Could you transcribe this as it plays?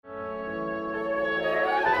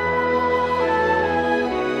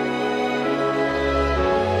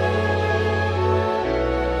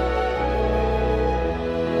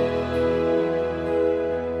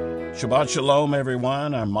Shabbat Shalom,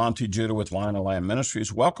 everyone. I'm Monty Judah with Lion of Lamb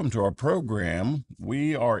Ministries. Welcome to our program.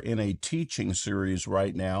 We are in a teaching series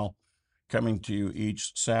right now, coming to you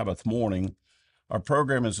each Sabbath morning. Our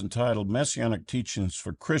program is entitled Messianic Teachings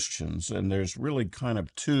for Christians, and there's really kind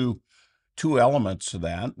of two elements to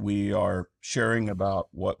that. We are sharing about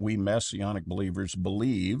what we Messianic believers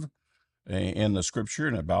believe in the Scripture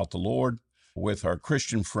and about the Lord with our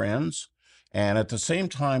Christian friends. And at the same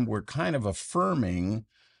time, we're kind of affirming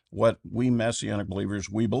what we Messianic believers,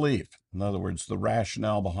 we believe. In other words, the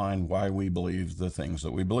rationale behind why we believe the things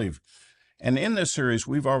that we believe. And in this series,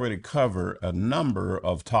 we've already covered a number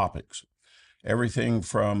of topics. Everything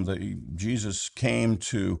from Jesus came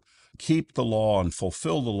to keep the law and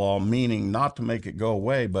fulfill the law, meaning not to make it go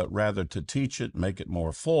away, but rather to teach it, make it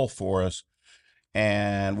more full for us.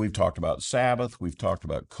 And we've talked about Sabbath, we've talked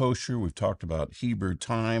about kosher, we've talked about Hebrew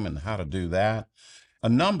time and how to do that. A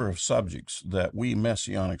number of subjects that we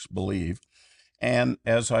Messianics believe. And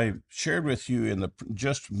as I shared with you in the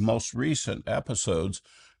just most recent episodes,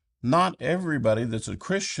 not everybody that's a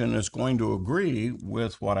Christian is going to agree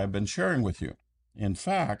with what I've been sharing with you. In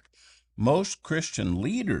fact, most Christian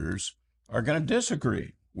leaders are going to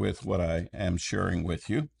disagree with what I am sharing with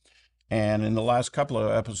you. And in the last couple of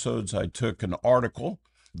episodes, I took an article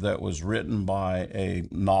that was written by a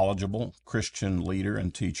knowledgeable Christian leader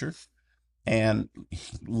and teacher and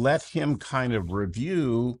let him kind of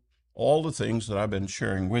review all the things that I've been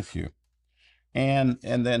sharing with you. And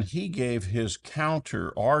then he gave his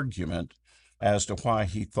counter argument as to why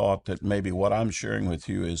he thought that maybe what I'm sharing with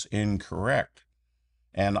you is incorrect.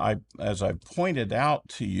 And as I pointed out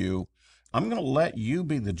to you, I'm going to let you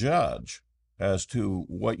be the judge as to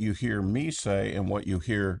what you hear me say and what you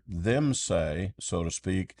hear them say, so to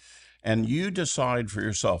speak. And you decide for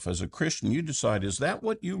yourself. As a Christian, you decide, is that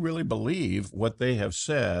what you really believe, what they have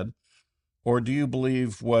said? Or do you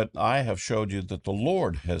believe what I have showed you that the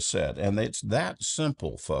Lord has said? And it's that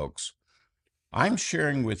simple, folks. I'm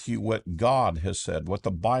sharing with you what God has said, what the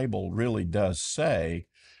Bible really does say,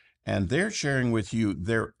 and they're sharing with you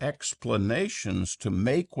their explanations to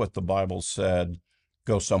make what the Bible said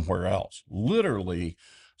go somewhere else. Literally,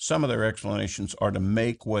 some of their explanations are to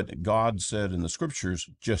make what God said in the Scriptures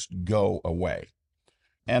just go away.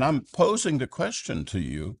 And I'm posing the question to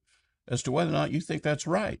you as to whether or not you think that's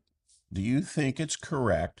right. Do you think it's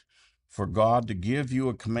correct for God to give you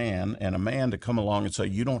a command and a man to come along and say,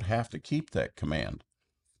 you don't have to keep that command?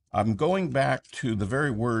 I'm going back to the very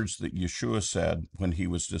words that Yeshua said when he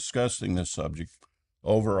was discussing this subject,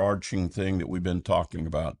 overarching thing that we've been talking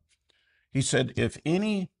about. He said, if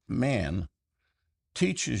any man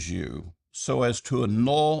teaches you so as to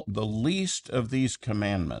annul the least of these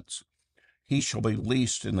commandments, he shall be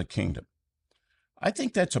least in the kingdom. I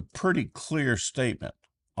think that's a pretty clear statement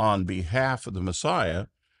on behalf of the Messiah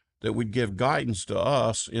that would give guidance to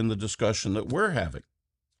us in the discussion that we're having.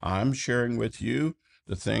 I'm sharing with you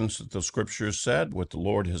the things that the Scriptures said, what the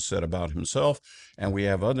Lord has said about himself, and we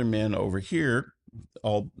have other men over here,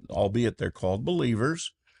 albeit they're called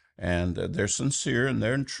believers, and they're sincere and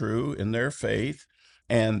they're true in their faith,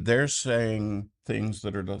 and they're saying things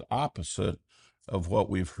that are the opposite of what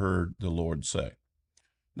we've heard the Lord say.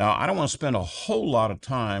 Now, I don't want to spend a whole lot of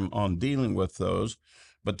time on dealing with those,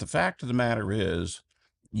 but the fact of the matter is,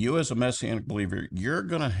 you as a Messianic believer, you're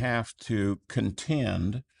going to have to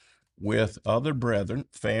contend with other brethren,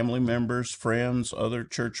 family members, friends, other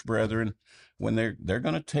church brethren, when they're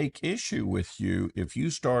going to take issue with you if you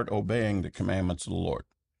start obeying the commandments of the Lord.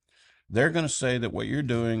 They're going to say that what you're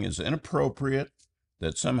doing is inappropriate,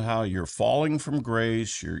 that somehow you're falling from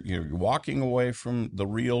grace, you're walking away from the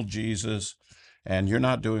real Jesus, and you're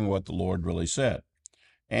not doing what the Lord really said.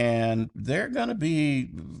 And they're going to be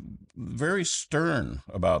very stern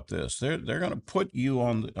about this. They're going to put you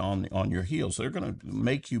on your heels. They're going to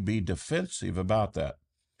make you be defensive about that.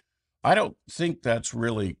 I don't think that's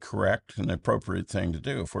really correct and appropriate thing to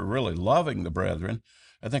do. If we're really loving the brethren,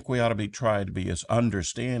 I think we ought to try to be as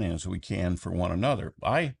understanding as we can for one another.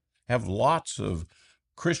 I have lots of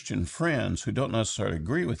Christian friends who don't necessarily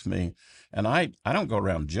agree with me, and I don't go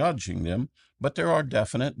around judging them, but there are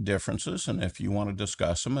definite differences, and if you want to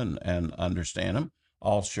discuss them and understand them,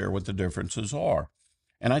 I'll share what the differences are.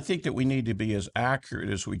 And I think that we need to be as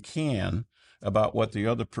accurate as we can about what the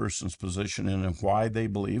other person's position is and why they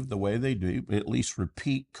believe the way they do, at least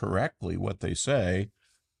repeat correctly what they say,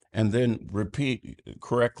 and then repeat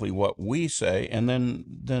correctly what we say, and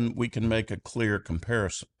then we can make a clear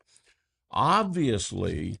comparison.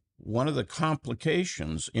 Obviously, one of the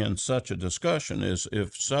complications in such a discussion is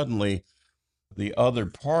if suddenly the other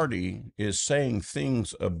party is saying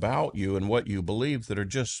things about you and what you believe that are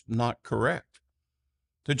just not correct.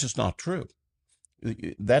 They're just not true.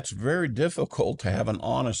 That's very difficult to have an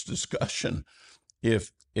honest discussion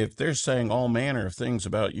if they're saying all manner of things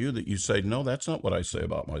about you that you say, no, that's not what I say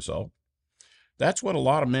about myself. That's what a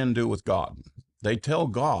lot of men do with God. They tell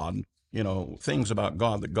God, things about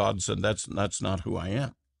God that God said, that's not who I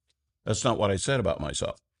am. That's not what I said about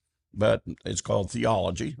myself. But it's called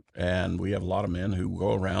theology, and we have a lot of men who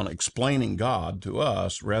go around explaining God to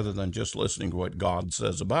us rather than just listening to what God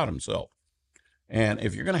says about himself. And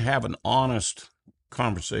if you're going to have an honest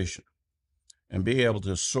conversation and be able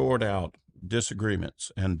to sort out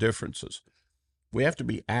disagreements and differences, we have to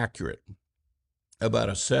be accurate about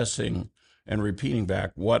assessing and repeating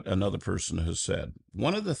back what another person has said.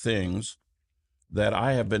 One of the things that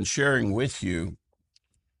I have been sharing with you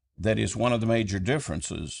that is one of the major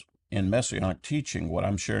differences in Messianic teaching, what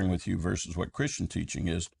I'm sharing with you versus what Christian teaching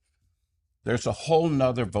is, there's a whole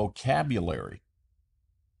nother vocabulary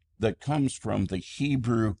that comes from the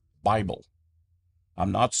Hebrew Bible.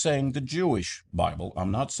 I'm not saying the Jewish Bible.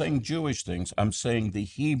 I'm not saying Jewish things. I'm saying the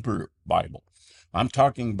Hebrew Bible. I'm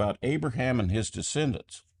talking about Abraham and his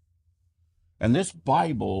descendants. And this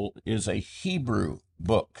Bible is a Hebrew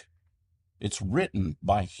book. It's written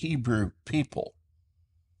by Hebrew people.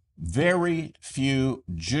 Very few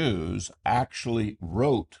Jews actually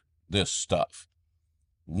wrote this stuff.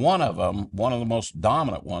 One of them, one of the most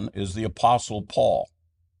dominant one, is the Apostle Paul.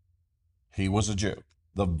 He was a Jew.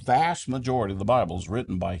 The vast majority of the Bible is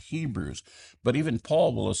written by Hebrews, but even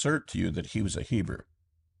Paul will assert to you that he was a Hebrew.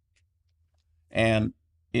 And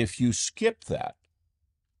if you skip that,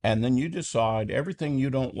 and then you decide everything you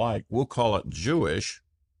don't like, we'll call it Jewish,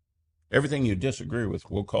 everything you disagree with,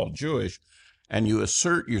 we'll call Jewish, and you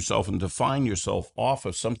assert yourself and define yourself off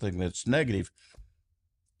of something that's negative,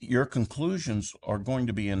 your conclusions are going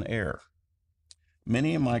to be in error.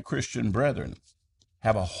 Many of my Christian brethren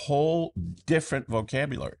have a whole different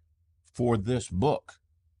vocabulary for this book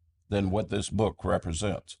than what this book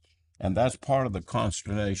represents. And that's part of the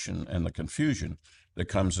consternation and the confusion that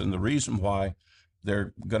comes in. The reason why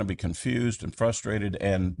they're going to be confused and frustrated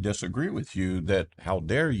and disagree with you that how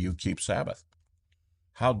dare you keep Sabbath?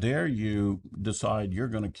 How dare you decide you're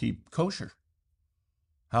going to keep kosher?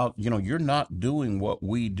 How, you're not doing what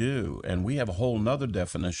we do. And we have a whole nother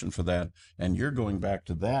definition for that. And you're going back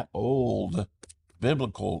to that old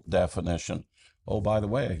biblical definition. Oh, by the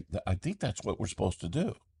way, I think that's what we're supposed to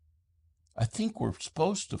do. I think we're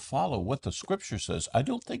supposed to follow what the scripture says. I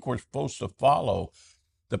don't think we're supposed to follow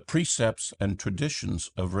the precepts and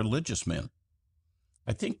traditions of religious men.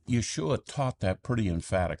 I think Yeshua taught that pretty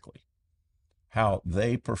emphatically, how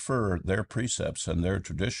they prefer their precepts and their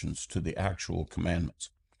traditions to the actual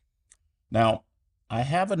commandments. Now, I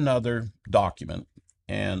have another document,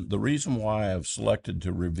 and the reason why I've selected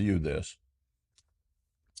to review this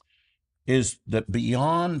is that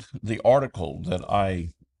beyond the article that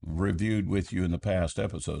I reviewed with you in the past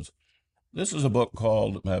episodes, this is a book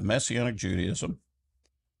called Messianic Judaism.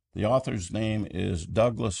 The author's name is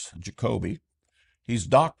Douglas Jacoby. He's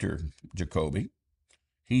Dr. Jacoby.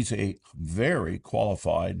 He's a very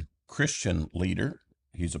qualified Christian leader.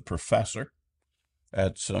 He's a professor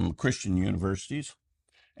at some Christian universities,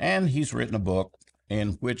 and he's written a book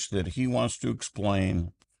in which that he wants to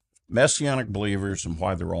explain Messianic believers and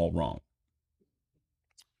why they're all wrong.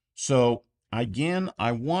 So again,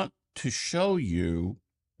 I want to show you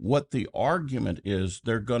what the argument is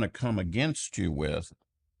they're going to come against you with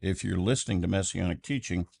if you're listening to Messianic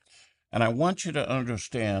teaching, and I want you to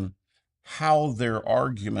understand how their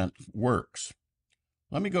argument works.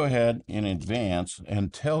 Let me go ahead in advance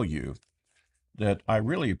and tell you that I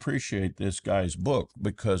really appreciate this guy's book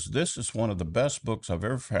because this is one of the best books I've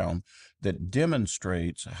ever found that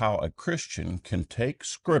demonstrates how a Christian can take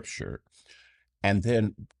Scripture and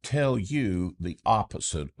then tell you the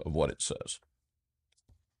opposite of what it says.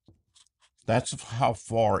 That's how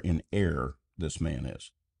far in error this man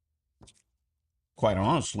is. Quite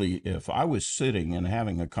honestly, if I was sitting and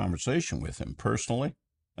having a conversation with him personally,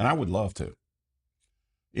 and I would love to,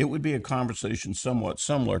 it would be a conversation somewhat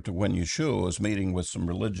similar to when Yeshua was meeting with some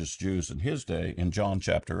religious Jews in his day in John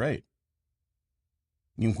chapter 8,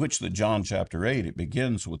 in which the John chapter 8, it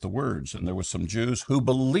begins with the words, and there were some Jews who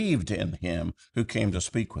believed in him who came to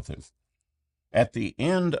speak with him. At the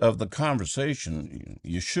end of the conversation,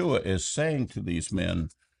 Yeshua is saying to these men,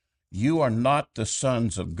 you are not the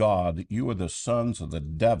sons of God, you are the sons of the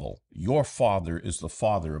devil. Your father is the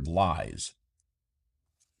father of lies.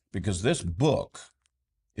 Because this book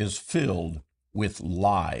is filled with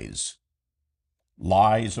lies.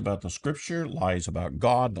 Lies about the scripture, lies about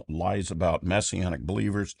God, lies about Messianic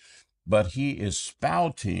believers, but he is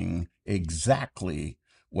spouting exactly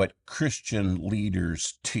what Christian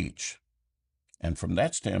leaders teach. And from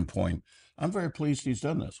that standpoint, I'm very pleased he's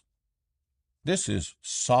done this. This is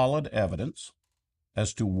solid evidence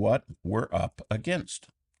as to what we're up against.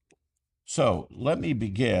 So let me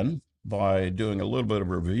begin by doing a little bit of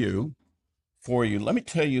a review for you. Let me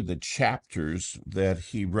tell you the chapters that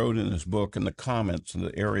he wrote in his book and the comments and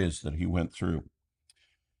the areas that he went through.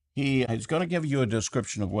 He is going to give you a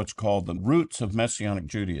description of what's called the roots of Messianic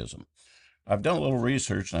Judaism. I've done a little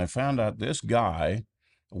research and I found out this guy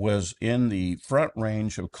was in the Front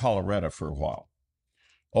Range of Colorado for a while.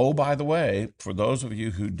 Oh, by the way, for those of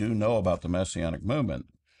you who do know about the Messianic movement,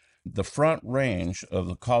 the Front Range of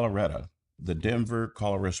the Colorado, the Denver,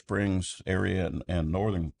 Colorado Springs area, and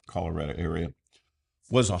northern Colorado area,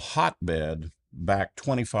 was a hotbed back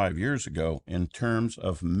 25 years ago in terms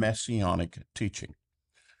of Messianic teaching.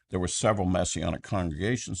 There were several Messianic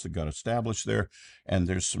congregations that got established there, and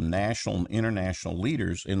there's some national and international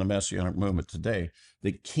leaders in the Messianic movement today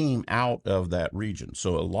that came out of that region.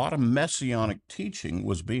 So a lot of Messianic teaching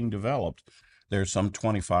was being developed there some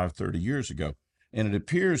 25, 30 years ago. And it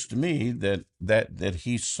appears to me that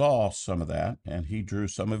he saw some of that, and he drew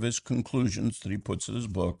some of his conclusions that he puts in his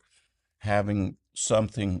book, having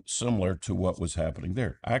something similar to what was happening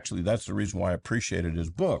there. Actually, that's the reason why I appreciated his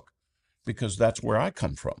book, because that's where I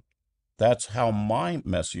come from. That's how my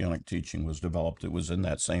Messianic teaching was developed. It was in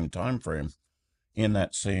that same time frame, in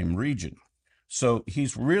that same region. So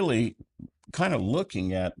he's really kind of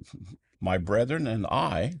looking at my brethren and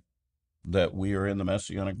I, that we are in the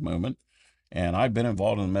Messianic movement. And I've been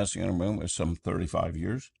involved in the Messianic movement for some 35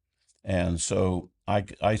 years. And so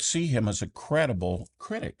I see him as a credible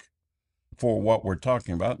critic for what we're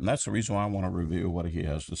talking about. And that's the reason why I want to review what he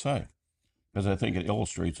has to say, because I think it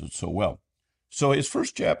illustrates it so well. So his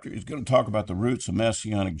first chapter is going to talk about the roots of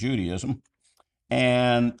Messianic Judaism.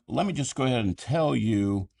 And let me just go ahead and tell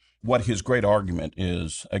you what his great argument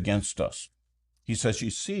is against us. He says, you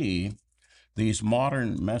see, these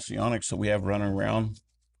modern Messianics that we have running around,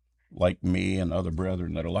 like me and other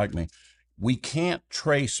brethren that are like me, we can't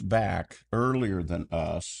trace back earlier than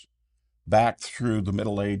us, back through the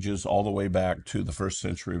Middle Ages, all the way back to the first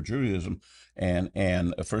century of Judaism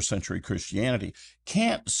and first century Christianity,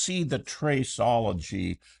 can't see the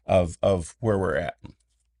traceology of where we're at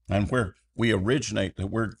and where we originate,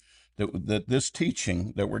 that this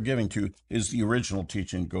teaching that we're giving to is the original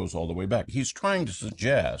teaching, goes all the way back. He's trying to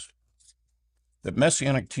suggest that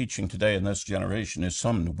Messianic teaching today in this generation is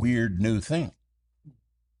some weird new thing.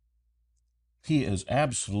 He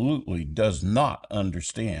absolutely does not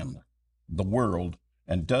understand the world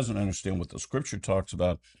and doesn't understand what the scripture talks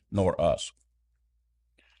about, nor us.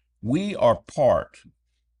 We are part,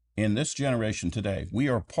 in this generation today, we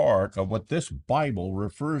are part of what this Bible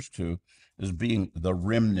refers to as being the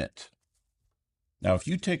remnant. Now, if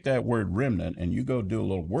you take that word remnant and you go do a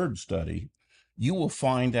little word study, you will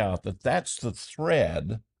find out that that's the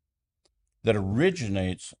thread that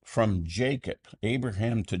originates from Jacob,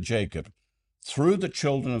 Abraham to Jacob, through the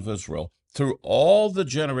children of Israel, through all the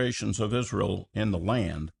generations of Israel in the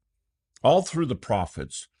land, all through the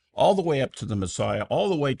prophets, all the way up to the Messiah, all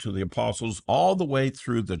the way to the apostles, all the way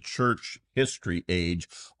through the church history age,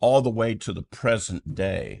 all the way to the present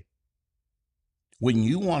day. When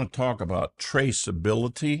you want to talk about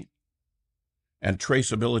traceability and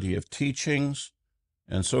traceability of teachings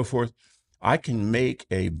and so forth, I can make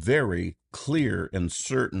a very clear and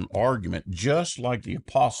certain argument, just like the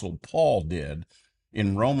Apostle Paul did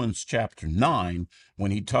in Romans chapter 9,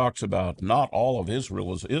 when he talks about not all of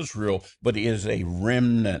Israel is Israel, but is a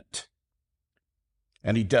remnant.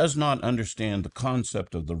 And he does not understand the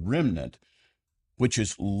concept of the remnant, which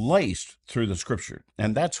is laced through the scripture.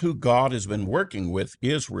 And that's who God has been working with,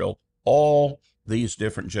 Israel, all these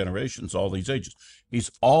different generations, all these ages. He's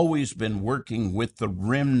always been working with the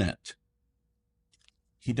remnant.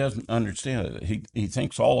 He doesn't understand it. He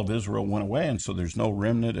thinks all of Israel went away, and so there's no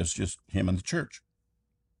remnant. It's just him and the church.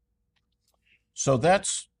 So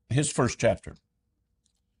that's his first chapter.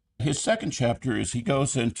 His second chapter is he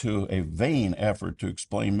goes into a vain effort to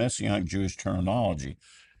explain Messianic Jewish terminology,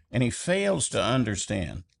 and he fails to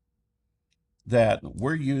understand that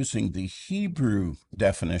we're using the Hebrew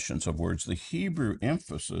definitions of words. The Hebrew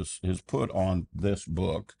emphasis is put on this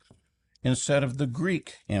book instead of the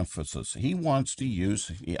Greek emphasis. He wants to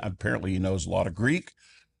use, apparently he knows a lot of Greek,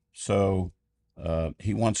 so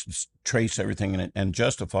he wants to trace everything and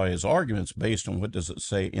justify his arguments based on what does it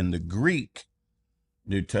say in the Greek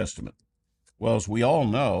New Testament. Well, as we all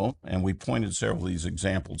know, and we pointed several of these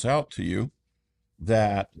examples out to you,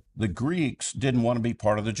 that the Greeks didn't want to be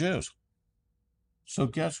part of the Jews. So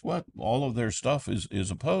guess what? All of their stuff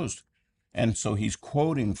is opposed. And so he's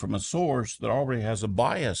quoting from a source that already has a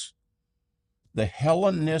bias. The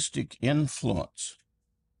Hellenistic influence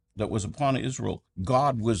that was upon Israel,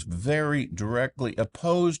 God was very directly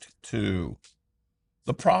opposed to.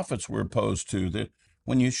 The prophets were opposed to. That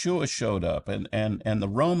when Yeshua showed up, and the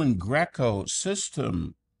Roman Greco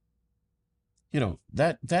system,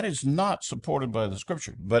 that is not supported by the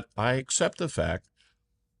scripture. But I accept the fact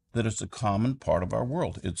that it's a common part of our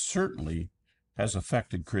world. It certainly has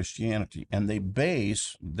affected Christianity, and they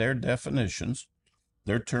base their definitions,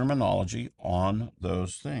 their terminology on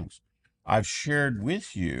those things. I've shared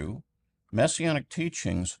with you Messianic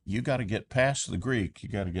teachings. You got to get past the Greek, you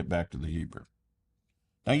got to get back to the Hebrew.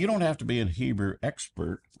 Now, you don't have to be a Hebrew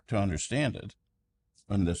expert to understand it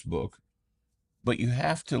in this book, but you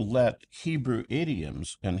have to let Hebrew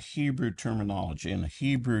idioms and Hebrew terminology and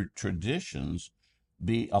Hebrew traditions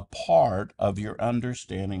be a part of your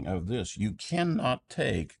understanding of this. You cannot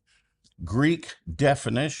take Greek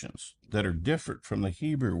definitions that are different from the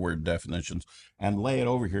Hebrew word definitions and lay it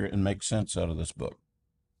over here and make sense out of this book.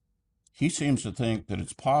 He seems to think that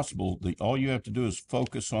it's possible that all you have to do is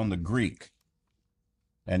focus on the Greek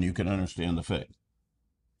and you can understand the faith.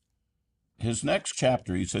 His next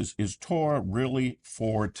chapter, he says, is Torah really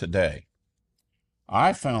for today?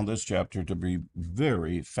 I found this chapter to be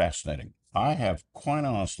very fascinating. I have quite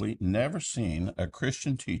honestly never seen a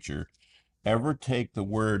Christian teacher ever take the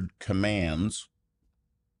word commands,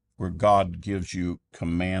 where God gives you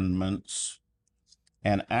commandments,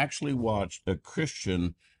 and actually watch a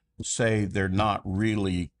Christian say they're not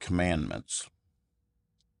really commandments.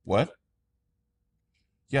 What?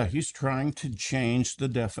 Yeah, he's trying to change the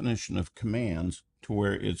definition of commands to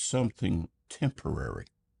where it's something temporary.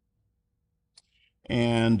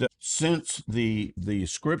 And since the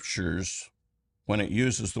scriptures, when it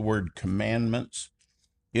uses the word commandments,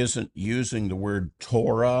 isn't using the word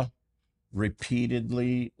Torah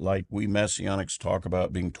repeatedly, like we Messianics talk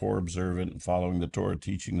about being Torah observant and following the Torah,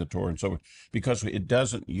 teaching the Torah, and so on, because it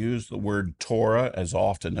doesn't use the word Torah as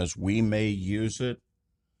often as we may use it,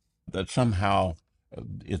 that somehow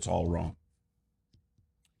it's all wrong.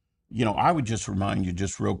 I would just remind you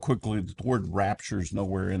just real quickly that the word rapture is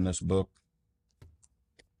nowhere in this book,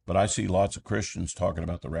 but I see lots of Christians talking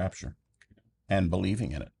about the rapture and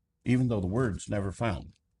believing in it, even though the word's never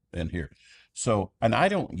found in here. So, and I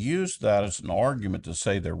don't use that as an argument to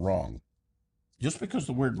say they're wrong. Just because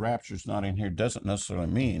the word rapture is not in here doesn't necessarily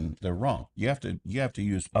mean they're wrong. You have to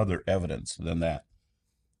use other evidence than that.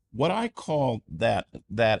 What I call that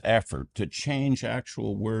effort to change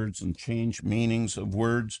actual words and change meanings of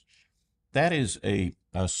words, that is a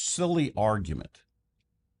silly argument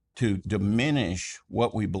to diminish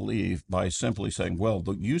what we believe by simply saying, well,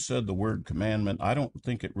 you said the word commandment. I don't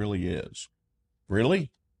think it really is.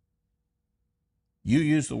 Really? You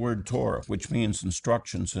use the word Torah, which means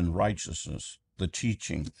instructions in righteousness, the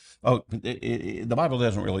teaching. Oh, the Bible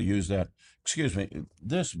doesn't really use that. Excuse me.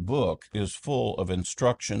 This book is full of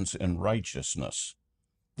instructions in righteousness.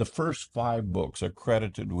 The first 5 books are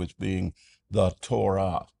credited with being the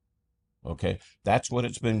Torah. Okay, that's what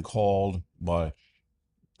it's been called by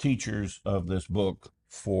teachers of this book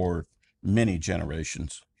for many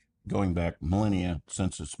generations, going back millennia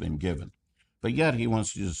since it's been given. But yet he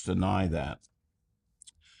wants to just deny that.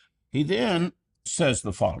 He then says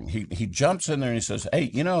the following. He jumps in there and he says, hey,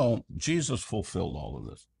 Jesus fulfilled all of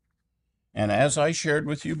this. And as I shared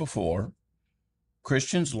with you before,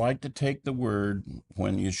 Christians like to take the word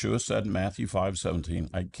when Yeshua said in Matthew 5:17,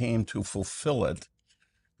 I came to fulfill it.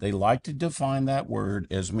 They like to define that word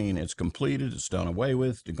as mean it's completed, it's done away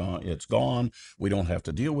with, it's gone, we don't have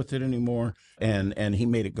to deal with it anymore, and he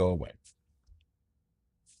made it go away.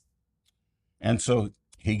 And so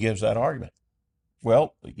he gives that argument.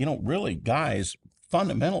 Well, really, guys,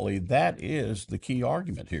 fundamentally, that is the key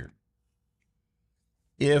argument here.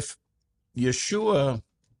 If Yeshua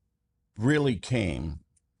really came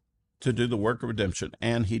to do the work of redemption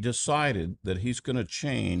and he decided that he's going to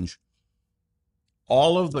change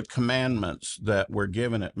all of the commandments that were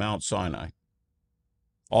given at Mount Sinai,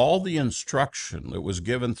 all the instruction that was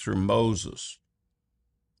given through Moses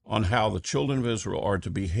on how the children of Israel are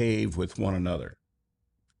to behave with one another,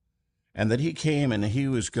 and that he came and he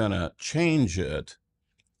was going to change it,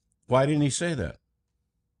 why didn't he say that?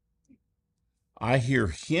 I hear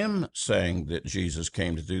him saying that Jesus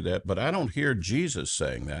came to do that, but I don't hear Jesus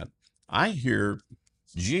saying that. I hear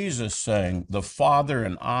Jesus saying, the Father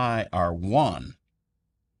and I are one.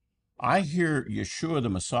 I hear Yeshua the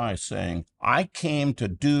Messiah saying, I came to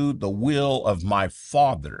do the will of my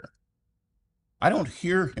Father. I don't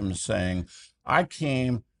hear him saying, I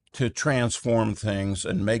came to transform things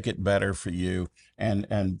and make it better for you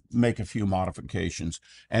and make a few modifications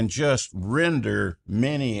and just render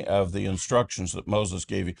many of the instructions that Moses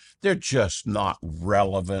gave you. They're just not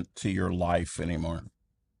relevant to your life anymore.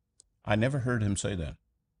 I never heard him say that.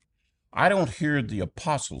 I don't hear the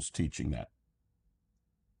apostles teaching that.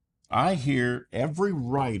 I hear every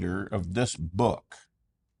writer of this book,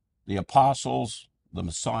 the apostles, the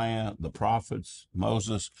Messiah, the prophets,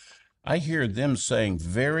 Moses, I hear them saying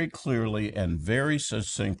very clearly and very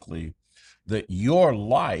succinctly that your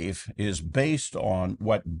life is based on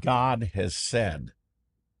what God has said,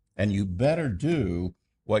 and you better do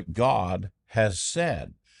what God has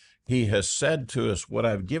said. He has said to us, what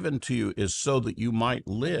I've given to you is so that you might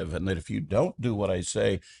live, and that if you don't do what I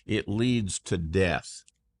say, it leads to death.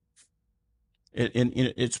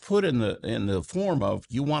 It's put in the form of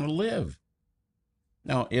you want to live.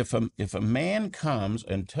 Now, if a man comes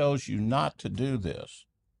and tells you not to do this,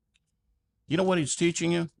 you know what he's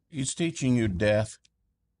teaching you? He's teaching you death.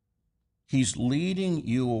 He's leading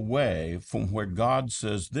you away from where God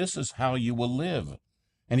says this is how you will live.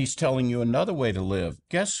 And he's telling you another way to live.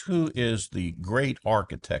 Guess who is the great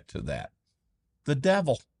architect of that? The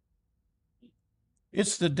devil.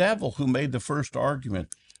 It's the devil who made the first argument.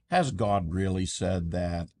 Has God really said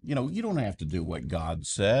that? You know, you don't have to do what God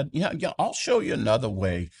said. Yeah, I'll show you another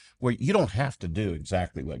way where you don't have to do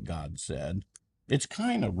exactly what God said. It's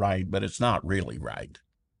kind of right, but it's not really right.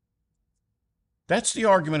 That's the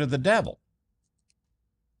argument of the devil.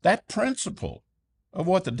 That principle of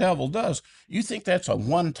what the devil does, you think that's a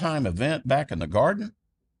one-time event back in the garden?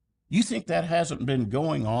 You think that hasn't been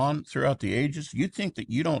going on throughout the ages? You think that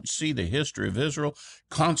you don't see the history of Israel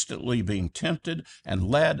constantly being tempted and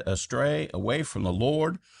led astray away from the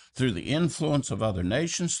Lord through the influence of other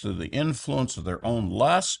nations, through the influence of their own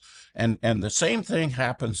lusts? And the same thing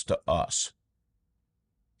happens to us.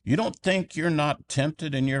 You don't think you're not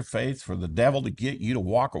tempted in your faith for the devil to get you to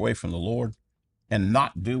walk away from the Lord and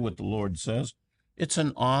not do what the Lord says? It's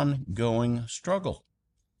an ongoing struggle.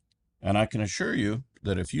 And I can assure you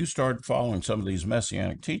that if you start following some of these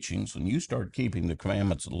Messianic teachings and you start keeping the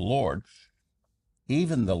commandments of the Lord,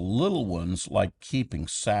 even the little ones like keeping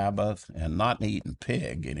Sabbath and not eating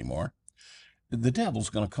pig anymore, the devil's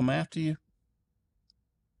going to come after you.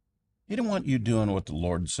 He don't want you doing what the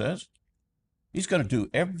Lord says. He's going to do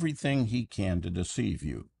everything he can to deceive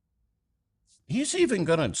you. He's even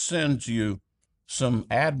going to send you some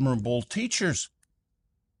admirable teachers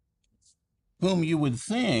whom you would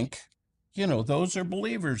think, you know, those are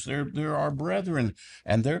believers. They're our brethren,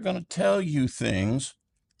 and they're going to tell you things.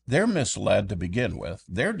 They're misled to begin with.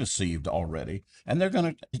 They're deceived already, and they're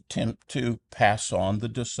going to attempt to pass on the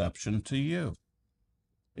deception to you.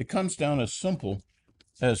 It comes down as simple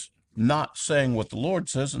as not saying what the Lord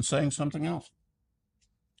says and saying something else.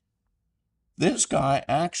 This guy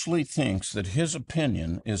actually thinks that his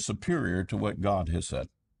opinion is superior to what God has said.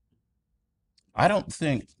 I don't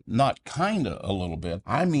think not kind of a little bit.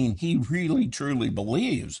 I mean, he really truly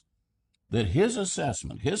believes that his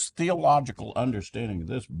assessment, his theological understanding of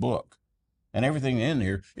this book and everything in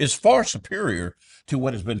here is far superior to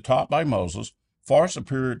what has been taught by Moses, far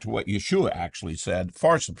superior to what Yeshua actually said,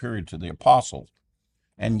 far superior to the apostles.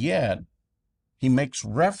 And yet, he makes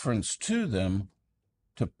reference to them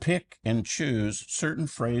to pick and choose certain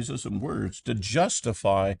phrases and words to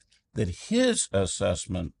justify that his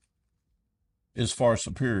assessment is far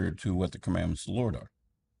superior to what the commandments of the Lord are.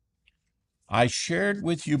 I shared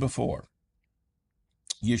with you before,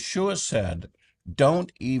 Yeshua said,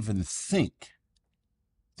 don't even think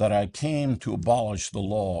that I came to abolish the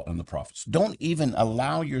law and the prophets. Don't even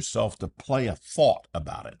allow yourself to play a thought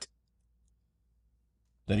about it.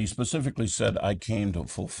 That he specifically said, I came to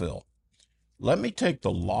fulfill. Let me take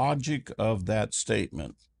the logic of that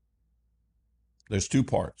statement. There's two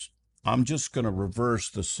parts. I'm just going to reverse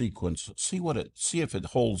the sequence, see if it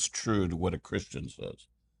holds true to what a Christian says.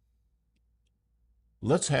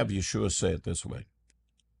 Let's have Yeshua say it this way.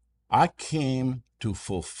 I came to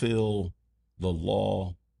fulfill the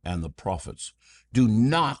law and the prophets. Do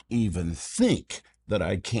not even think that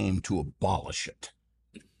I came to abolish it.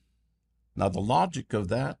 Now, the logic of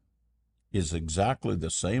that is exactly the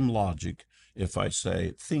same logic if I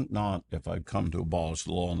say, think not if I come to abolish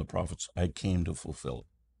the law and the prophets, I came to fulfill it.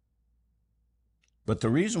 But the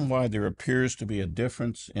reason why there appears to be a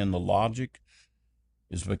difference in the logic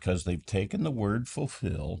is because they've taken the word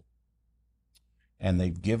fulfill and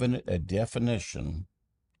they've given it a definition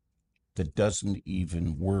that doesn't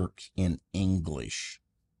even work in English.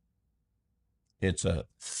 It's a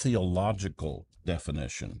theological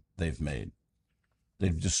definition they've made.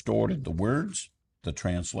 They've distorted the words, the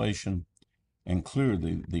translation, and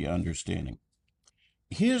clearly the understanding.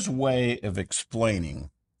 His way of explaining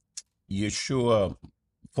Yeshua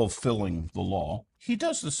fulfilling the law, he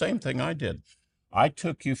does the same thing I did. I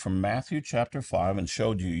took you from Matthew chapter 5 and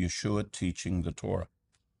showed you Yeshua teaching the Torah.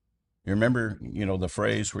 You remember, the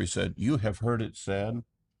phrase where he said, "You have heard it said,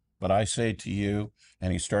 but I say to you,"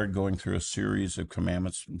 and he started going through a series of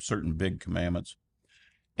commandments, certain big commandments.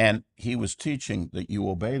 And he was teaching that you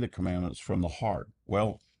obey the commandments from the heart.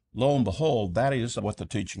 Well, lo and behold, that is what the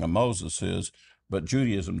teaching of Moses is, but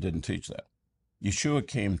Judaism didn't teach that. Yeshua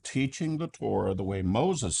came teaching the Torah the way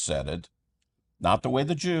Moses said it, not the way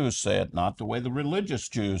the Jews said, not the way the religious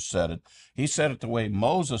Jews said it. He said it the way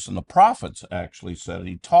Moses and the prophets actually said it.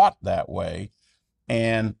 He taught that way.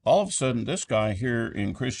 And all of a sudden, this guy here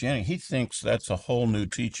in Christianity, he thinks that's a whole new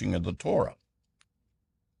teaching of the Torah.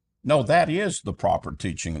 No, that is the proper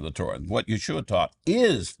teaching of the Torah. What Yeshua taught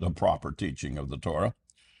is the proper teaching of the Torah.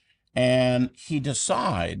 And he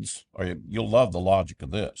decides, or you'll love the logic of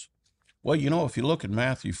this. Well, if you look at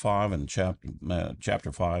Matthew 5 and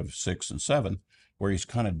chapter 5, 6, and 7, where he's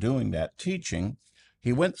kind of doing that teaching,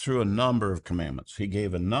 he went through a number of commandments. He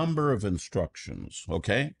gave a number of instructions,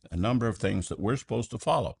 okay? A number of things that we're supposed to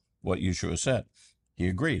follow, what Yeshua said. He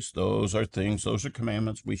agrees. Those are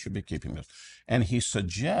commandments, we should be keeping this. And he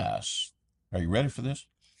suggests, are you ready for this?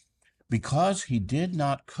 Because he did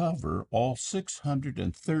not cover all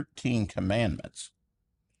 613 commandments,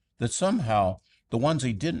 that somehow the ones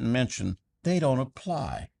he didn't mention, they don't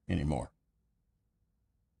apply anymore.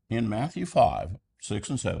 In Matthew 5, 6,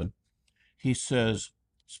 and 7, he says,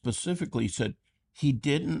 specifically, he said, he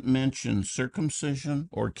didn't mention circumcision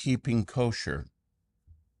or keeping kosher.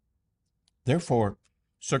 Therefore,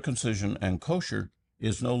 circumcision and kosher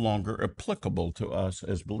is no longer applicable to us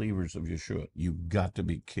as believers of Yeshua. You've got to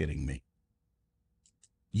be kidding me.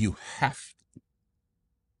 You have to.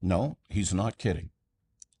 No, he's not kidding.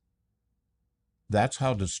 That's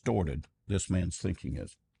how distorted this man's thinking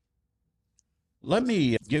is. Let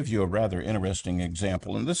me give you a rather interesting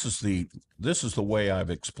example, and this is the way I've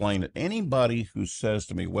explained it. Anybody who says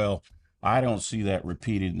to me, "Well, I don't see that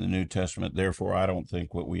repeated in the New Testament, therefore I don't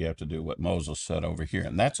think what we have to do what Moses said over here,"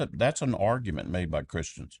 and that's an argument made by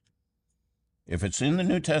Christians. If it's in the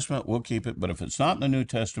New Testament, we'll keep it, but if it's not in the New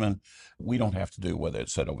Testament, we don't have to do what it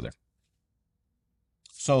said over there.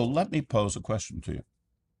 So let me pose a question to you.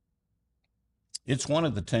 It's one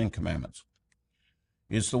of the 10 Commandments.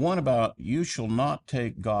 It's the one about you shall not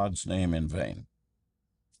take God's name in vain.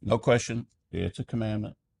 No question, it's a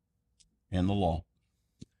commandment in the law.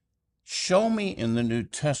 Show me in the New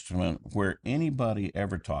Testament where anybody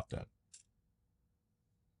ever taught that.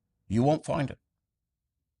 You won't find it.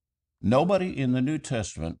 Nobody in the New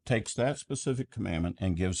Testament takes that specific commandment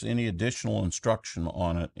and gives any additional instruction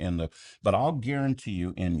on it but I'll guarantee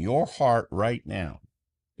you in your heart right now,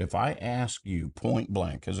 if I ask you point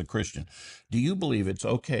blank as a Christian, do you believe it's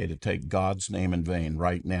okay to take God's name in vain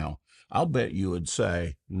right now? I'll bet you would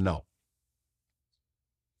say no.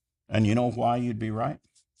 And you know why you'd be right?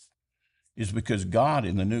 Is because God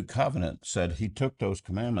in the new covenant said he took those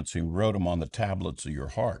commandments and wrote them on the tablets of your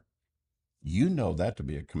heart. You know that to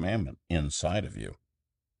be a commandment inside of you.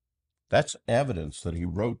 That's evidence that he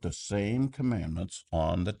wrote the same commandments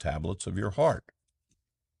on the tablets of your heart.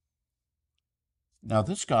 Now,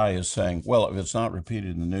 this guy is saying, well, if it's not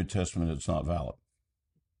repeated in the New Testament, it's not valid.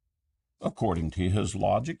 According to his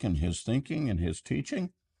logic and his thinking and his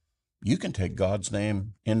teaching, you can take God's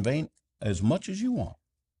name in vain as much as you want.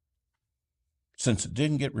 Since it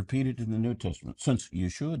didn't get repeated in the New Testament, since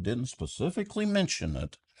Yeshua didn't specifically mention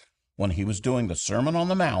it when he was doing the Sermon on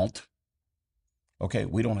the Mount, okay,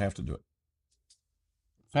 we don't have to do it.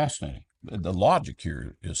 Fascinating. The logic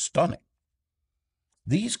here is stunning.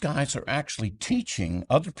 These guys are actually teaching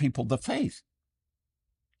other people the faith.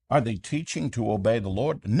 Are they teaching to obey the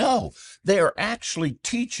Lord? No, they are actually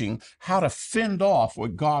teaching how to fend off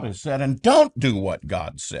what God has said and don't do what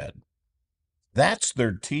God said. That's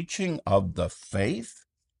their teaching of the faith?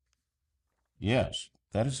 Yes,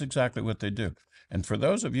 that is exactly what they do. And for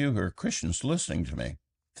those of you who are Christians listening to me,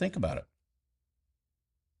 think about it.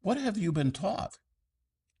 What have you been taught?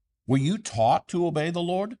 Were you taught to obey the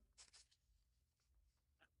Lord?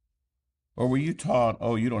 Or were you taught,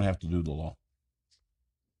 oh, you don't have to do the law?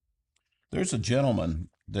 There's a gentleman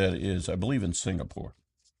that is, I believe, in Singapore.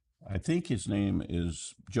 I think his name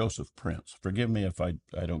is Joseph Prince. Forgive me if I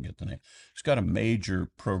don't get the name. He's got a major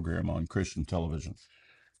program on Christian television.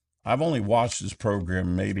 I've only watched his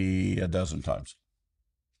program maybe a dozen times.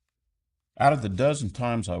 Out of the dozen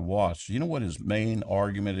times I watched, you know what his main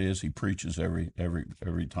argument is? He preaches every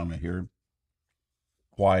time I hear him.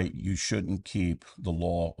 Why you shouldn't keep the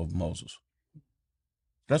law of Moses.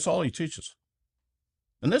 That's all he teaches.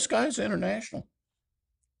 And this guy's international.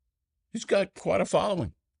 He's got quite a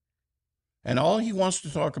following. And all he wants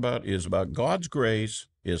to talk about is about God's grace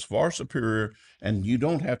is far superior, and you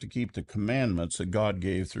don't have to keep the commandments that God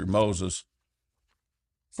gave through Moses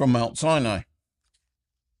from Mount Sinai.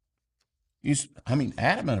 He's,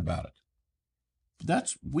 adamant about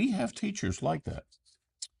it. We have teachers like that.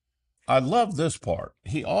 I love this part.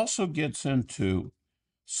 He also gets into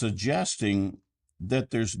suggesting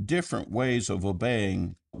that there's different ways of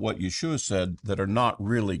obeying what Yeshua said that are not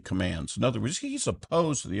really commands. In other words, he's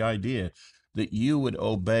opposed to the idea that you would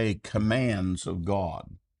obey commands of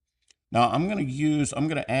God. Now, I'm going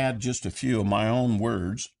to add just a few of my own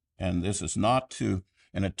words, and this is not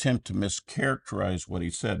an attempt to mischaracterize what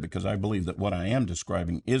he said, because I believe that what I am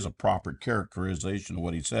describing is a proper characterization of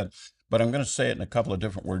what he said, but I'm going to say it in a couple of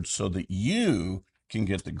different words so that you can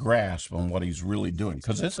get the grasp on what he's really doing,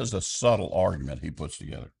 because this is a subtle argument he puts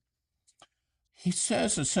together. He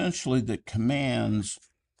says essentially that commands,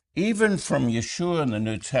 even from Yeshua in the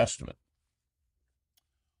New Testament,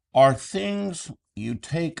 are things you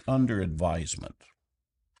take under advisement.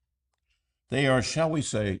 They are, shall we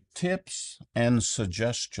say, tips and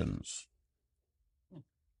suggestions.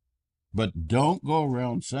 But don't go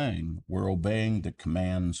around saying we're obeying the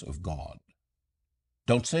commands of God.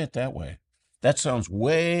 Don't say it that way. That sounds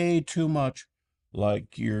way too much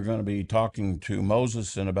like you're going to be talking to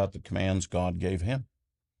Moses and about the commands God gave him.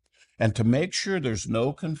 And to make sure there's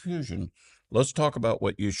no confusion, let's talk about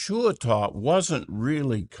what Yeshua taught wasn't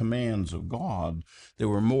really commands of God. They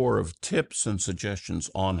were more of tips and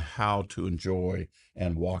suggestions on how to enjoy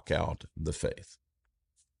and walk out the faith.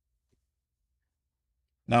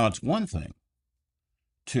 Now, it's one thing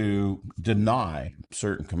to deny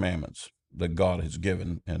certain commandments that God has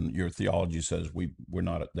given, and your theology says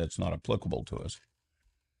that's not applicable to us.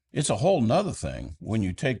 It's a whole nother thing when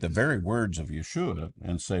you take the very words of Yeshua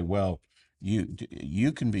and say, well,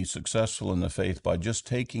 you can be successful in the faith by just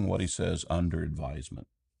taking what he says under advisement.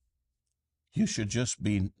 You should just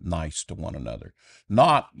be nice to one another.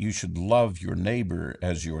 Not you should love your neighbor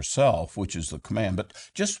as yourself, which is the command, but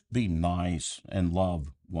just be nice and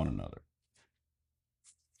love one another.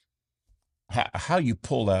 How you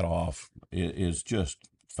pull that off is just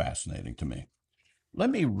fascinating to me. Let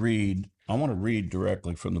me read. I want to read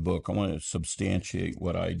directly from the book. I want to substantiate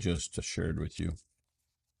what I just shared with you.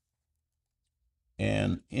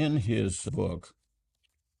 And in his book,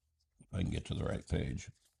 if I can get to the right page,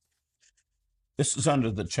 this is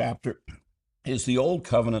under the chapter, Is the Old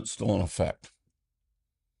Covenant Still in Effect?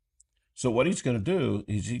 So what he's going to do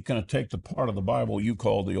is he's going to take the part of the Bible you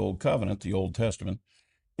call the Old Covenant, the Old Testament,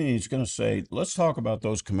 and he's going to say, let's talk about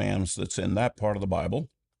those commands that's in that part of the Bible,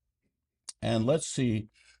 and let's see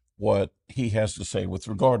what he has to say with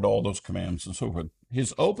regard to all those commands and so forth.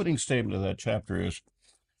 His opening statement of that chapter is,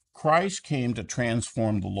 Christ came to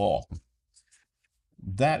transform the law.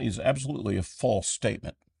 That is absolutely a false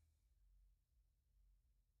statement.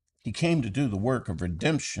 He came to do the work of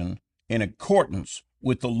redemption in accordance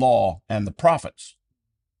with the law and the prophets.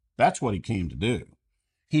 That's what he came to do.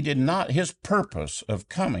 He did not, his purpose of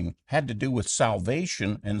coming had to do with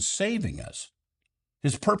salvation and saving us.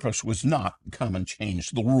 His purpose was not come and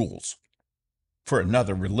change the rules for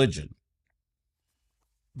another religion.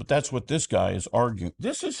 But that's what this guy is arguing.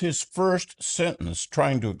 This is his first sentence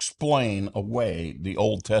trying to explain away the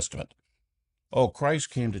Old Testament. Oh, Christ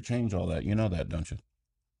came to change all that. You know that, don't you?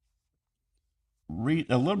 Read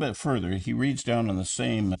a little bit further. He reads down in the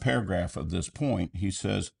same paragraph of this point. He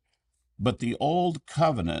says, but the Old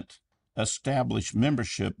Covenant established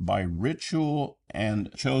membership by ritual and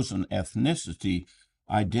chosen ethnicity.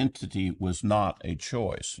 Identity was not a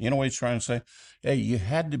choice. You know what he's trying to say? Hey, you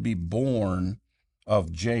had to be born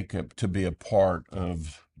of Jacob to be a part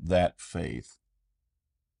of that faith.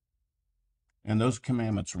 And those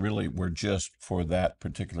commandments really were just for that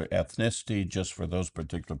particular ethnicity, just for those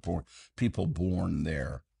particular people born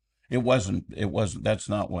there. That's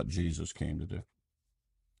not what Jesus came to do.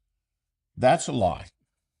 That's a lie.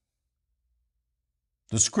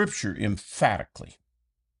 The scripture emphatically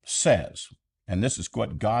says, and this is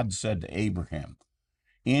what God said to Abraham,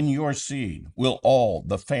 in your seed will all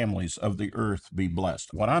the families of the earth be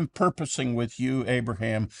blessed. What I'm purposing with you,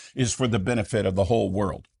 Abraham, is for the benefit of the whole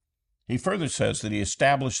world. He further says that he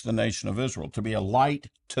established the nation of Israel to be a light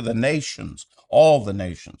to the nations, all the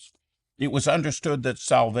nations. It was understood that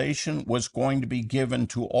salvation was going to be given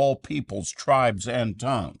to all peoples, tribes, and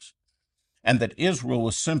tongues, and that Israel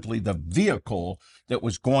was simply the vehicle that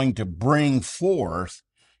was going to bring forth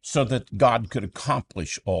so that God could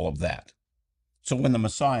accomplish all of that. So when the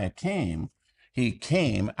Messiah came, He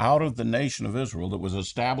came out of the nation of Israel that was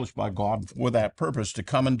established by God for that purpose to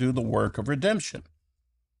come and do the work of redemption.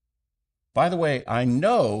 By the way, I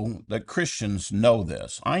know that Christians know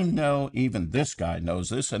this. I know even this guy knows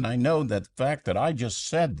this, and I know that the fact that I just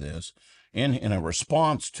said this in a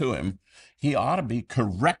response to him, he ought to be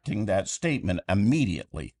correcting that statement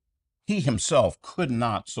immediately. He himself could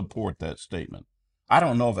not support that statement. I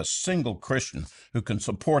don't know of a single Christian who can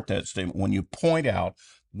support that statement when you point out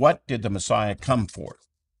what did the Messiah come for.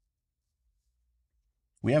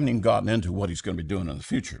 We haven't even gotten into what he's going to be doing in the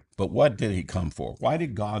future. But what did he come for? Why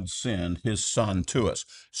did God send his son to us?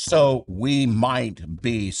 So we might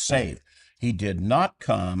be saved. He did not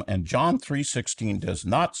come, and John 3:16 does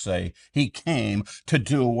not say he came to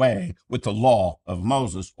do away with the law of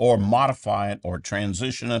Moses or modify it or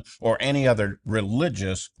transition it or any other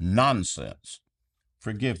religious nonsense.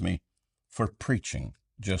 Forgive me for preaching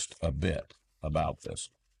just a bit about this.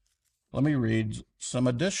 Let me read some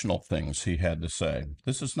additional things he had to say.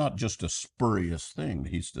 This is not just a spurious thing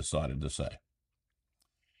he's decided to say.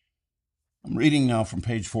 I'm reading now from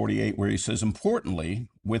page 48 where he says, importantly,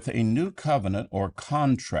 with a new covenant or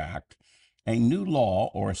contract, a new law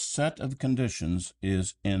or set of conditions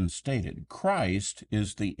is instated. Christ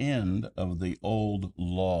is the end of the old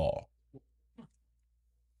law.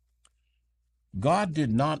 God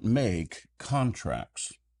did not make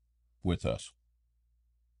contracts with us,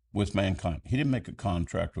 with mankind. He didn't make a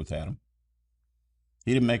contract with Adam.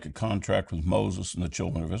 He didn't make a contract with Moses and the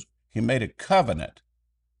children of Israel. He made a covenant.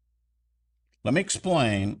 Let me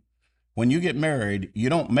explain. When you get married, you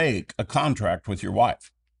don't make a contract with your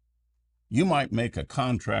wife. You might make a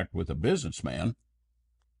contract with a businessman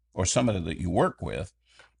or somebody that you work with,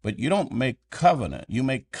 but you don't make covenant. You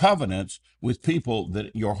make covenants with people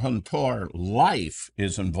that your entire life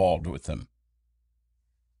is involved with them.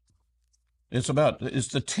 It's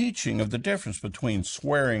the teaching of the difference between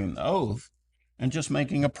swearing an oath and just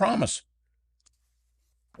making a promise.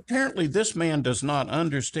 Apparently, this man does not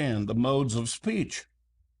understand the modes of speech,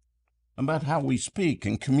 about how we speak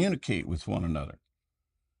and communicate with one another.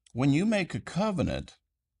 When you make a covenant,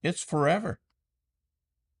 it's forever.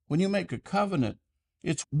 When you make a covenant,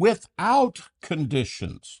 it's without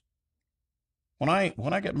conditions. When I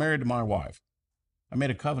got married to my wife, I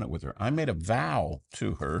made a covenant with her. I made a vow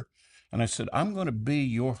to her, and I said, I'm going to be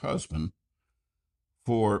your husband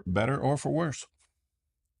for better or for worse,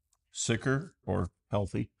 sicker or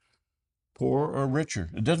healthy, poor or richer.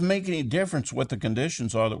 It doesn't make any difference what the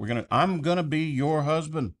conditions are that I'm going to be your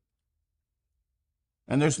husband.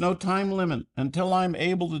 And there's no time limit until I'm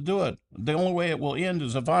able to do it. The only way it will end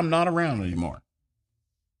is if I'm not around anymore.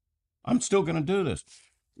 I'm still going to do this.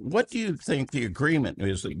 What do you think the agreement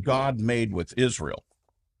is that God made with Israel?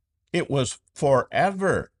 It was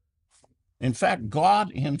forever. In fact,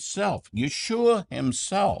 God himself, Yeshua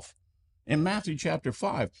himself, in Matthew chapter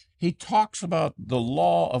 5, he talks about the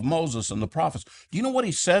law of Moses and the prophets. Do you know what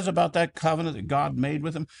he says about that covenant that God made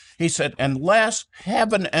with him? He said, unless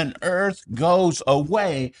heaven and earth goes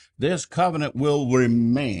away, this covenant will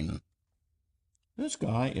remain. This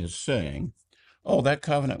guy is saying, oh, that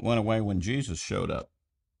covenant went away when Jesus showed up.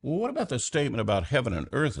 Well, what about the statement about heaven and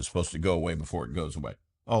earth is supposed to go away before it goes away?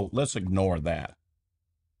 Oh, let's ignore that.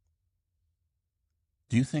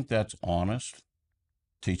 Do you think that's honest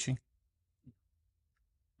teaching?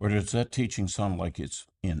 Or does that teaching sound like it's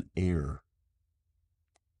in error,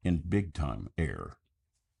 in big time error?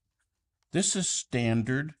 This is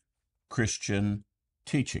standard Christian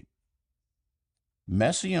teaching.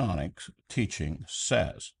 Messianic teaching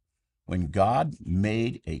says when God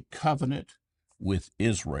made a covenant with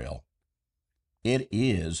Israel, it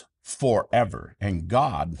is forever. And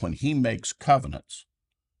God, when he makes covenants,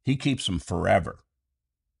 he keeps them forever.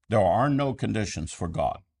 There are no conditions for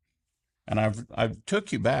God. And I've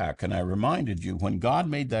took you back and I reminded you when God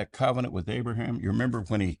made that covenant with Abraham, you remember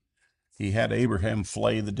when he had Abraham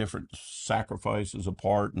flay the different sacrifices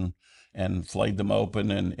apart and flayed them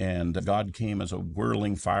open, and God came as a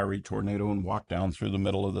whirling fiery tornado and walked down through the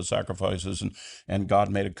middle of the sacrifices, and God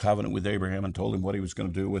made a covenant with Abraham and told him what he was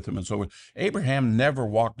going to do with him and so forth. Abraham never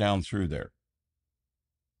walked down through there.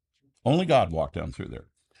 Only God walked down through there.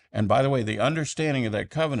 And by the way, the understanding of that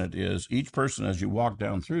covenant is each person, as you walk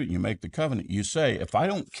down through it and you make the covenant, you say, if I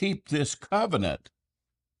don't keep this covenant,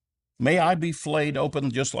 may I be flayed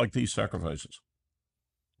open just like these sacrifices.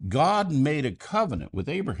 God made a covenant with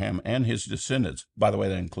Abraham and his descendants. By the way,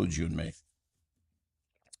 that includes you and me.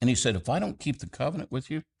 And he said, if I don't keep the covenant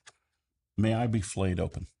with you, may I be flayed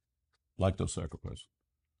open like those sacrifices.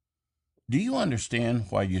 Do you understand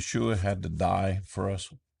why Yeshua had to die for us?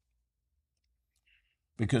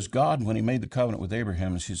 Because God, when he made the covenant with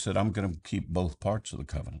Abraham, he said, I'm going to keep both parts of the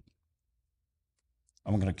covenant.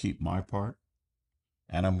 I'm going to keep my part,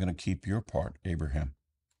 and I'm going to keep your part, Abraham.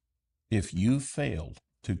 If you fail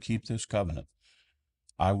to keep this covenant,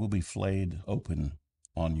 I will be flayed open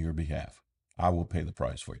on your behalf. I will pay the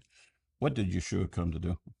price for you. What did Yeshua come to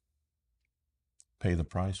do? Pay the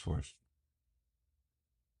price for us.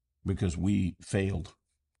 Because we failed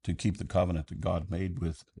to keep the covenant that God made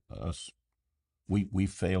with us. We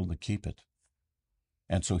failed to keep it.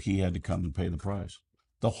 And so he had to come and pay the price.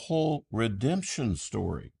 The whole redemption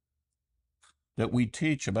story that we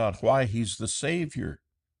teach about why he's the Savior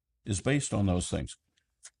is based on those things.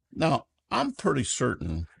 Now, I'm pretty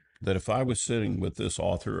certain that if I was sitting with this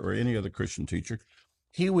author or any other Christian teacher,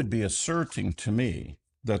 he would be asserting to me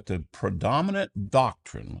that the predominant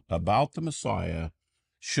doctrine about the Messiah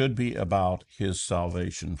should be about his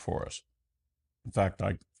salvation for us. In fact,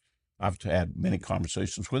 I've had many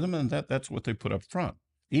conversations with him, and that's what they put up front.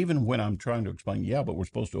 Even when I'm trying to explain, yeah, but we're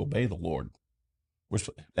supposed to obey the Lord.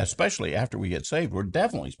 Especially after we get saved, we're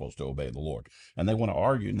definitely supposed to obey the Lord. And they want to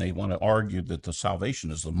argue, and they want to argue that the salvation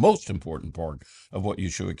is the most important part of what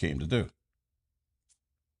Yeshua came to do.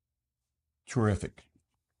 Terrific.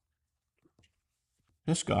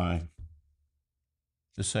 This guy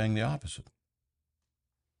is saying the opposite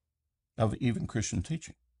of even Christian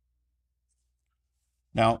teaching.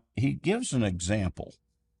 Now, he gives an example.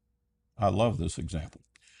 I love this example.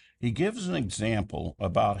 He gives an example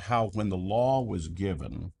about how when the law was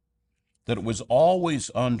given, that it was always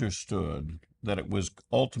understood that it was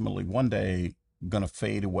ultimately one day going to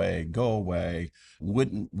fade away, go away,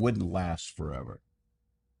 wouldn't last forever.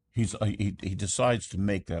 He decides to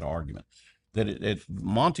make that argument. That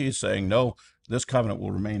Monty is saying, no, this covenant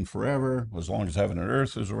will remain forever as long as heaven and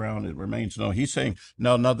earth is around. It remains. No, he's saying,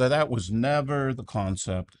 no, that was never the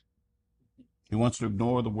concept. He wants to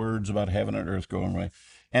ignore the words about heaven and earth going away.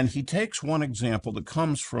 And he takes one example that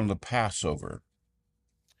comes from the Passover.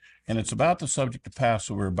 And it's about the subject of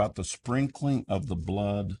Passover, about the sprinkling of the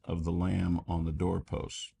blood of the lamb on the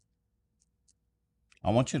doorposts. I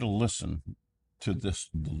want you to listen to this,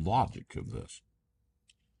 the logic of this.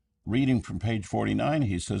 Reading from page 49,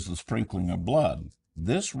 he says the sprinkling of blood.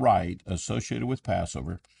 This rite associated with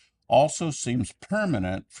Passover also seems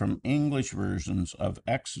permanent from English versions of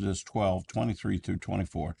Exodus 12:23 through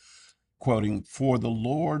 24, quoting, "For the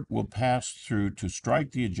Lord will pass through to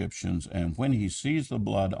strike the Egyptians, and when he sees the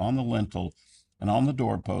blood on the lintel and on the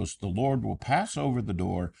doorpost, the Lord will pass over the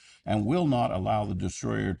door and will not allow the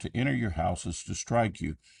destroyer to enter your houses to strike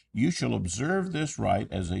you. You shall observe this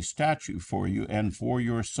rite as a statute for you and for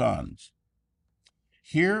your sons."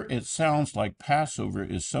 Here it sounds like Passover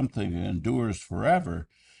is something that endures forever,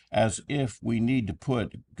 as if we need to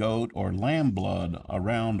put goat or lamb blood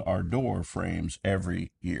around our door frames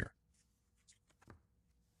every year.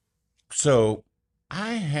 So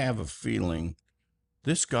I have a feeling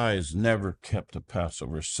this guy has never kept a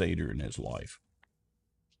Passover Seder in his life.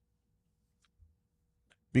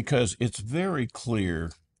 Because it's very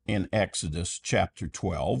clear in Exodus chapter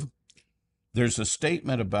 12, there's a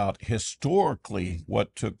statement about historically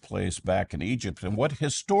what took place back in Egypt. And what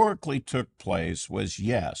historically took place was,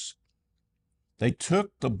 yes, they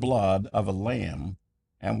took the blood of a lamb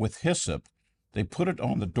and with hyssop, they put it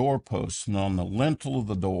on the doorposts and on the lintel of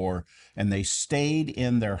the door, and they stayed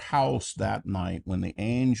in their house that night when the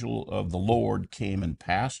angel of the Lord came and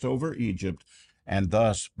passed over Egypt, and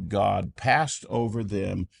thus God passed over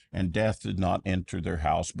them, and death did not enter their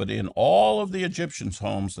house. But in all of the Egyptians'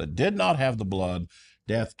 homes that did not have the blood,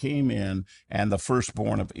 death came in, and the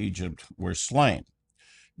firstborn of Egypt were slain.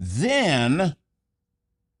 Then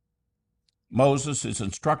Moses is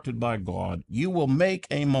instructed by God, you will make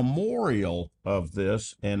a memorial of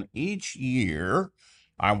this, and each year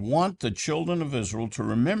I want the children of Israel to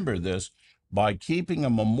remember this by keeping a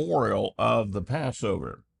memorial of the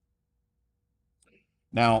Passover.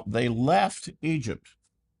 Now, they left Egypt,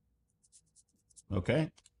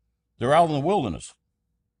 okay? They're out in the wilderness.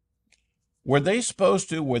 Were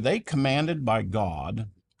they commanded by God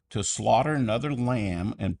to slaughter another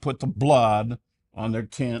lamb and put the blood on their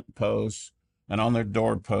tent posts and on their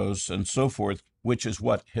doorposts and so forth, which is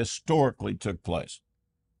what historically took place?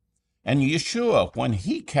 And Yeshua, when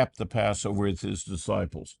he kept the Passover with his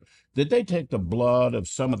disciples, did they take the blood of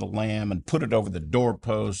some of the lamb and put it over the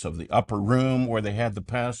doorposts of the upper room where they had the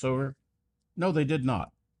Passover? No, they did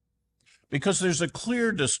not. Because there's a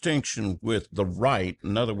clear distinction with the rite,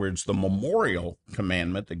 in other words, the memorial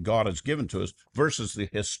commandment that God has given to us, versus the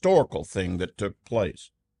historical thing that took place.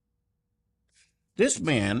 This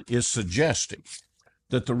man is suggesting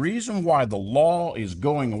that the reason why the law is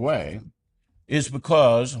going away is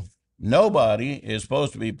because nobody is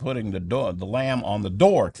supposed to be putting the lamb on the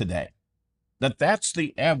door today. That's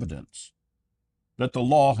the evidence that the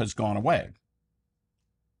law has gone away.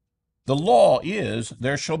 The law is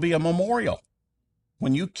there shall be a memorial.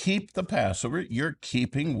 When you keep the Passover, you're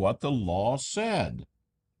keeping what the law said.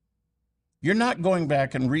 You're not going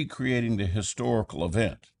back and recreating the historical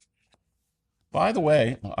event. By the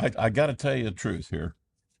way, I got to tell you the truth here.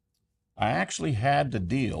 I actually had to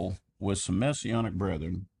deal with some Messianic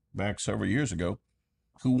brethren back several years ago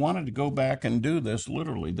who wanted to go back and do this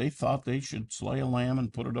literally. They thought they should slay a lamb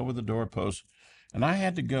and put it over the doorpost. And I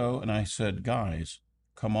had to go and I said, guys,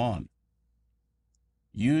 come on.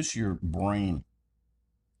 Use your brain.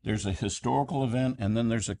 There's a historical event and then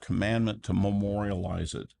there's a commandment to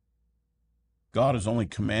memorialize it. God has only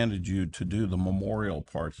commanded you to do the memorial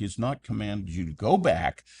part. He's not commanded you to go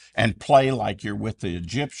back and play like you're with the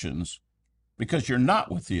Egyptians, because you're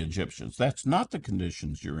not with the Egyptians. That's not the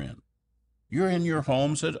conditions you're in. You're in your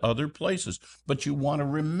homes at other places, but you want to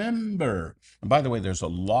remember. And by the way, there's a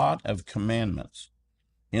lot of commandments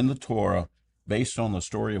in the Torah based on the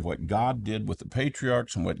story of what God did with the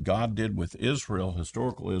patriarchs and what God did with Israel,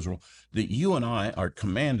 historical Israel, that you and I are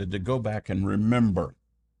commanded to go back and remember.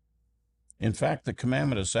 In fact, the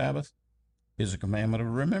commandment of Sabbath is a commandment of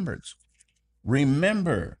remembrance.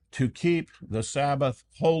 Remember to keep the Sabbath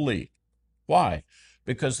holy. Why?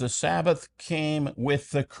 Because the Sabbath came with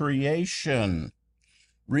the creation.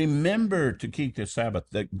 Remember to keep the Sabbath,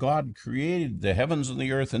 that God created the heavens and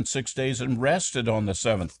the earth in 6 days and rested on the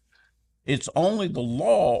seventh. It's only the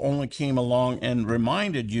law only came along and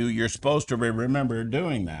reminded you you're supposed to remember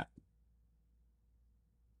doing that.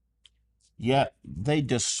 Yet they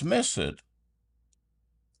dismiss it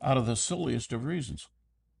out of the silliest of reasons.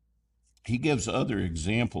 He gives other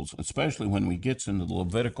examples, especially when we get into the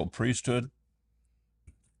Levitical priesthood.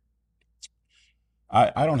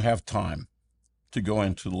 I don't have time to go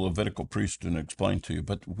into the Levitical priesthood and explain to you,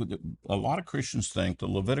 but a lot of Christians think the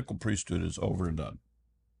Levitical priesthood is over and done.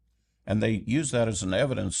 And they use that as an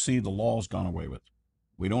evidence. See, the law's gone away with.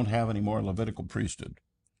 We don't have any more Levitical priesthood.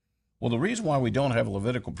 Well, the reason why we don't have a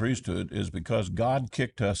Levitical priesthood is because God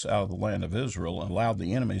kicked us out of the land of Israel and allowed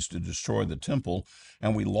the enemies to destroy the temple,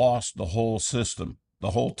 and we lost the whole system,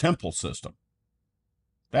 the whole temple system.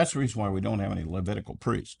 That's the reason why we don't have any Levitical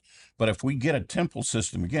priests. But if we get a temple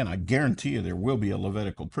system again, I guarantee you there will be a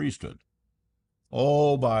Levitical priesthood.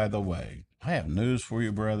 Oh, by the way, I have news for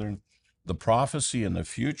you, brethren. The prophecy in the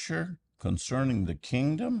future concerning the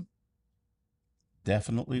kingdom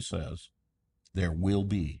definitely says there will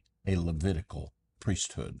be a Levitical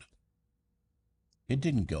priesthood. It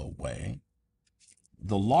didn't go away.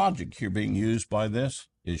 The logic here being used by this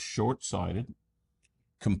is short-sighted,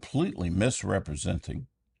 completely misrepresenting,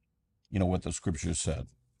 what the scripture said.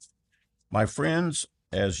 My friends,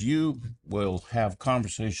 as you will have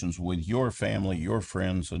conversations with your family, your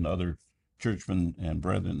friends, and other churchmen and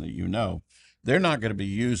brethren that you know, they're not going to be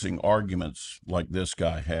using arguments like this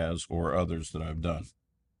guy has or others that I've done.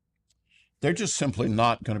 They're just simply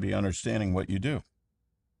not going to be understanding what you do.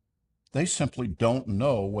 They simply don't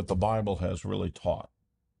know what the Bible has really taught.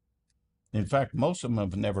 In fact, most of them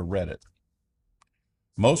have never read it.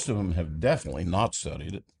 Most of them have definitely not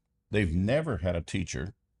studied it. They've never had a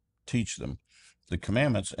teacher teach them the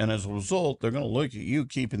commandments, and as a result, they're going to look at you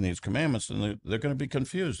keeping these commandments, and they're going to be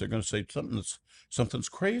confused. They're going to say something's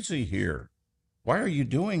crazy here. Why are you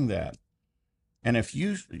doing that? And if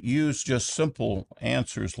you use just simple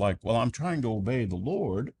answers like, well, I'm trying to obey the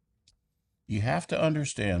Lord, you have to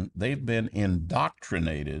understand they've been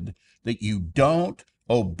indoctrinated that you don't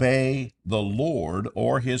obey the Lord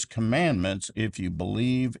or his commandments if you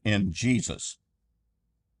believe in Jesus.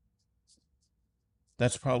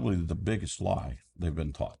 That's probably the biggest lie they've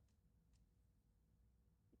been taught.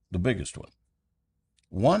 The biggest one.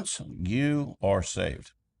 Once you are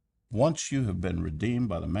saved, once you have been redeemed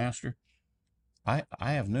by the Master, I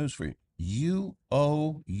have news for you. You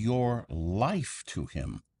owe your life to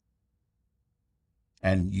him.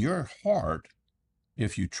 And your heart,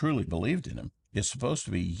 if you truly believed in him, is supposed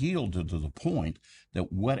to be yielded to the point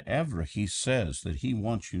that whatever he says that he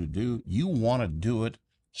wants you to do, you want to do it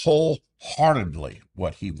wholeheartedly,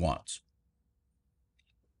 what he wants.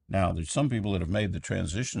 Now, there's some people that have made the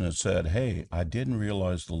transition and said, hey, I didn't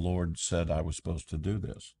realize the Lord said I was supposed to do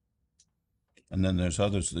this. And then there's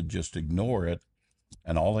others that just ignore it,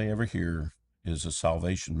 and all they ever hear is a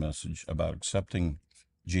salvation message about accepting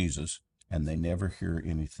Jesus, and they never hear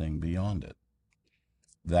anything beyond it.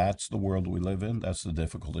 That's the world we live in. That's the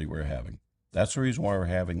difficulty we're having. That's the reason why we're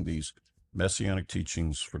having these Messianic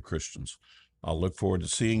teachings for Christians. I'll look forward to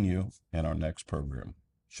seeing you in our next program.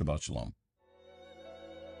 Shabbat Shalom.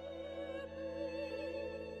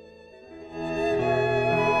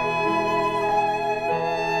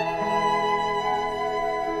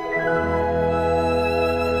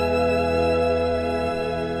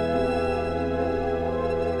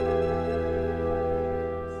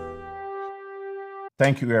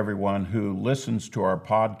 Thank you, everyone who listens to our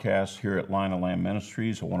podcast here at Line of Lamb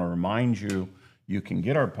Ministries. I want to remind you, you can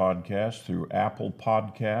get our podcast through Apple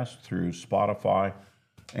Podcasts, through Spotify,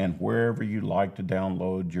 and wherever you like to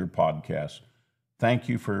download your podcast. Thank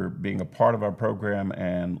you for being a part of our program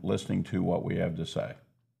and listening to what we have to say.